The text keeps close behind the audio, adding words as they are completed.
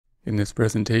In this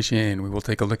presentation, we will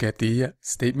take a look at the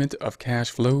statement of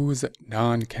cash flows,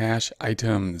 non-cash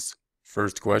items.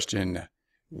 First question,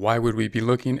 why would we be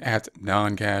looking at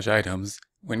non-cash items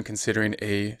when considering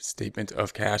a statement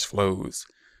of cash flows?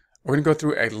 We're going to go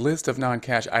through a list of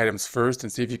non-cash items first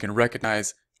and see if you can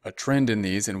recognize a trend in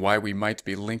these and why we might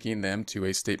be linking them to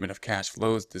a statement of cash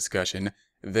flows discussion.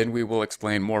 Then we will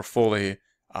explain more fully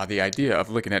the idea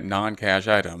of looking at non-cash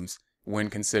items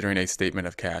when considering a statement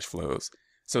of cash flows.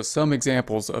 So some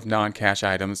examples of non-cash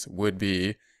items would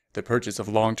be the purchase of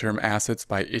long-term assets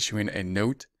by issuing a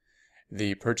note,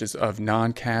 the purchase of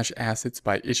non-cash assets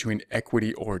by issuing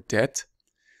equity or debt,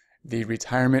 the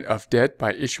retirement of debt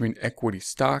by issuing equity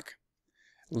stock,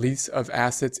 lease of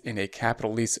assets in a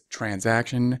capital lease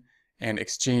transaction, and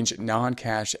exchange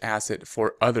non-cash asset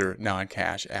for other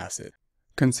non-cash asset.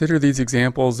 Consider these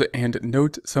examples and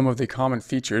note some of the common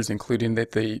features, including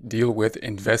that they deal with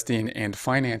investing and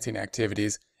financing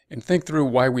activities, and think through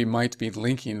why we might be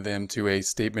linking them to a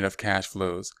statement of cash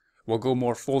flows. We'll go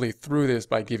more fully through this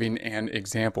by giving an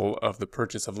example of the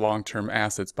purchase of long-term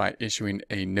assets by issuing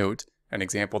a note, an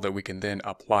example that we can then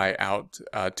apply out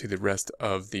to the rest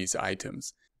of these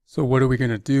items. So what are we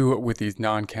going to do with these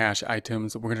non-cash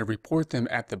items? We're going to report them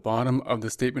at the bottom of the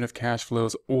statement of cash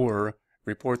flows or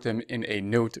report them in a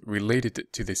note related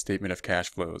to the statement of cash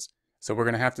flows. So we're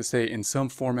going to have to say in some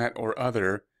format or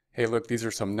other, hey look, these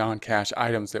are some non-cash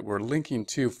items that we're linking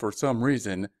to, for some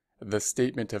reason, the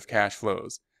statement of cash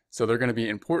flows. So they're going to be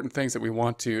important things that we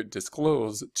want to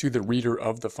disclose to the reader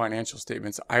of the financial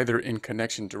statements, either in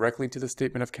connection directly to the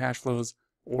statement of cash flows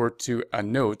or to a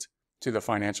note to the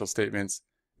financial statements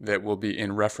that will be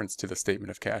in reference to the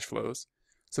statement of cash flows.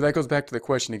 So that goes back to the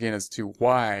question again as to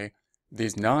why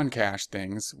these non-cash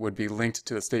things would be linked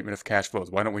to the statement of cash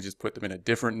flows. Why don't we just put them in a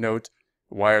different note?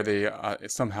 Why are they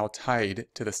somehow tied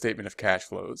to the statement of cash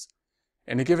flows?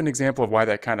 And to give an example of why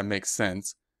that kind of makes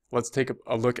sense, let's take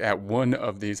a look at one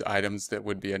of these items that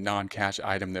would be a non-cash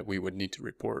item that we would need to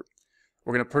report.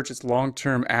 We're going to purchase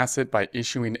long-term asset by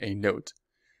issuing a note.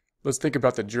 Let's think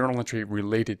about the journal entry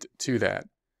related to that.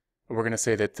 We're going to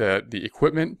say that the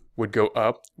equipment would go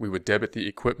up. We would debit the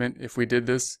equipment if we did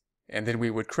this, and then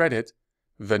we would credit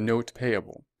the note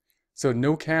payable. So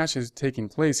no cash is taking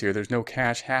place here. There's no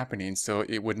cash happening, so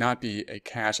it would not be a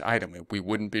cash item. We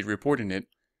wouldn't be reporting it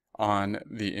on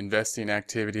the investing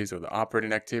activities or the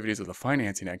operating activities or the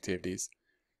financing activities.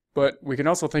 But we can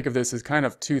also think of this as kind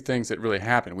of two things that really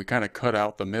happen. We kind of cut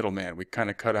out the middleman. We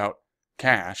kind of cut out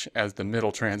cash as the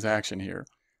middle transaction here.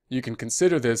 You can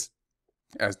consider this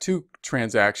as two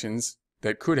transactions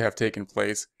that could have taken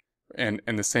place and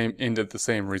the same end of the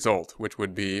same result, which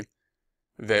would be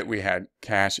that we had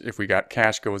cash. If we got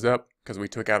cash goes up because we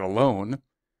took out a loan,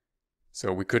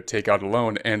 so we could take out a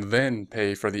loan and then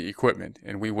pay for the equipment,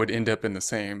 and we would end up in the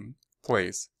same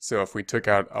place. So if we took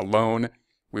out a loan,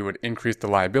 we would increase the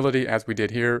liability as we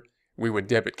did here. We would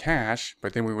debit cash,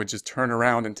 but then we would just turn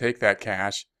around and take that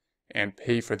cash and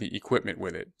pay for the equipment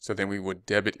with it. So then we would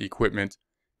debit equipment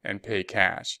and pay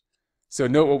cash. So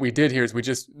note what we did here is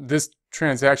this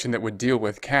transaction that would deal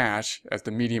with cash as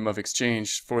the medium of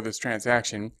exchange for this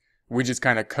transaction, we just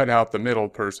kind of cut out the middle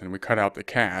person. We cut out the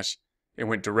cash and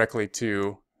went directly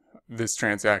to this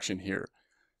transaction here.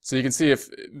 So you can see if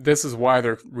this is why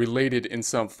they're related in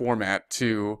some format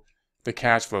to the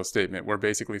cash flow statement. We're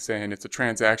basically saying it's a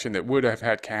transaction that would have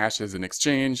had cash as an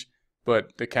exchange,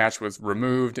 but the cash was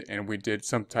removed and we did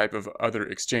some type of other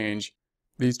exchange.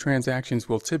 These transactions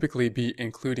will typically be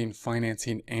including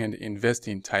financing and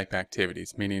investing type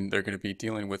activities, meaning they're going to be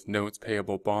dealing with notes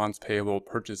payable, bonds payable,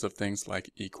 purchase of things like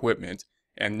equipment,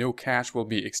 and no cash will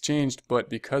be exchanged, but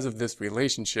because of this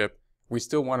relationship, we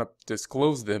still want to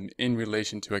disclose them in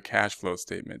relation to a cash flow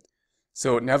statement.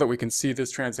 So now that we can see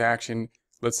this transaction,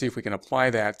 let's see if we can apply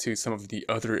that to some of the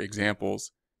other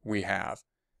examples we have.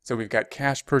 So we've got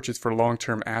cash purchase for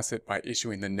long-term asset by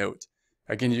issuing the note.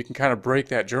 Again, you can kind of break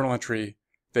that journal entry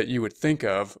that you would think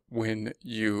of when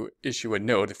you issue a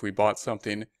note. If we bought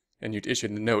something and you'd issue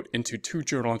the note, into two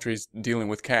journal entries dealing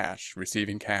with cash,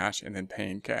 receiving cash and then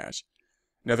paying cash.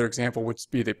 Another example would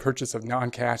be the purchase of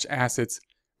non-cash assets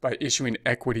by issuing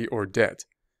equity or debt.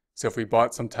 So if we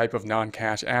bought some type of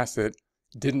non-cash asset,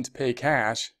 didn't pay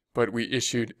cash, but we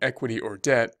issued equity or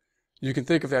debt, you can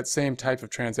think of that same type of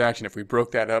transaction if we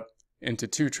broke that up into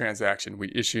two transactions. We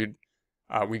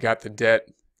got the debt,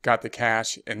 got the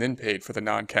cash, and then paid for the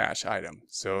non-cash item.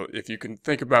 So if you can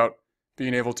think about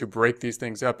being able to break these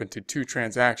things up into two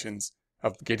transactions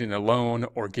of getting a loan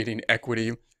or getting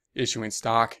equity, issuing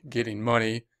stock, getting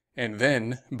money, and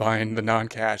then buying the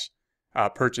non-cash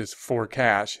purchase for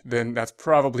cash, then that's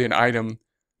probably an item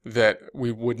that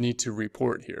we would need to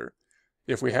report here.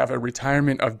 If we have a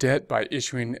retirement of debt by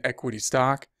issuing equity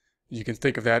stock, you can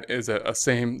think of that as the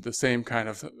same kind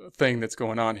of thing that's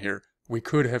going on here. We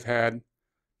could have had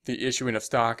the issuing of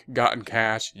stock, gotten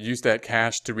cash, used that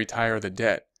cash to retire the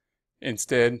debt.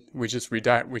 Instead, we just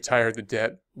retire the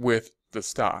debt with the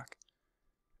stock.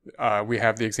 We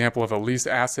have the example of a lease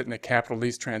asset in a capital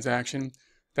lease transaction.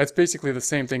 That's basically the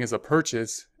same thing as a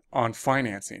purchase on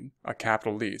financing a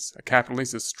capital lease. A capital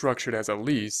lease is structured as a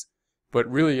lease, but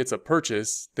really it's a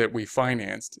purchase that we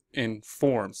financed in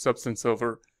form, substance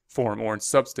over form, or in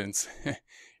substance.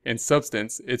 In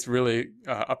substance, it's really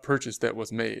a purchase that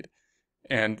was made,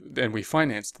 and then we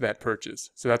financed that purchase.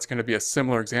 So that's going to be a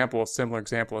similar example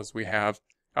as we have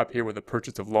up here with the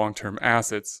purchase of long-term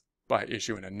assets by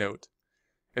issuing a note.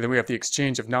 And then we have the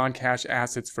exchange of non-cash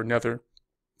assets for another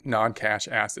non-cash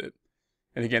asset.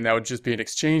 And again, that would just be an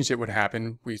exchange that would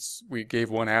happen. We gave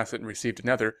one asset and received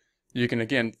another. You can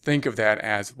again think of that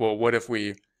as, well, what if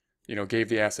we, gave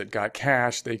the asset, got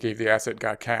cash, they gave the asset,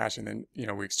 got cash, and then,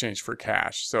 we exchanged for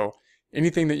cash. So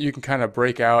anything that you can kind of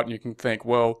break out and you can think,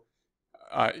 well,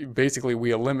 basically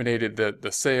we eliminated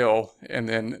the sale and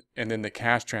then the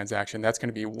cash transaction. That's going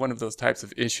to be one of those types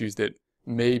of issues that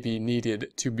may be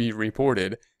needed to be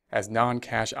reported as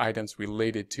non-cash items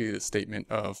related to the statement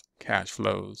of cash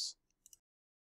flows.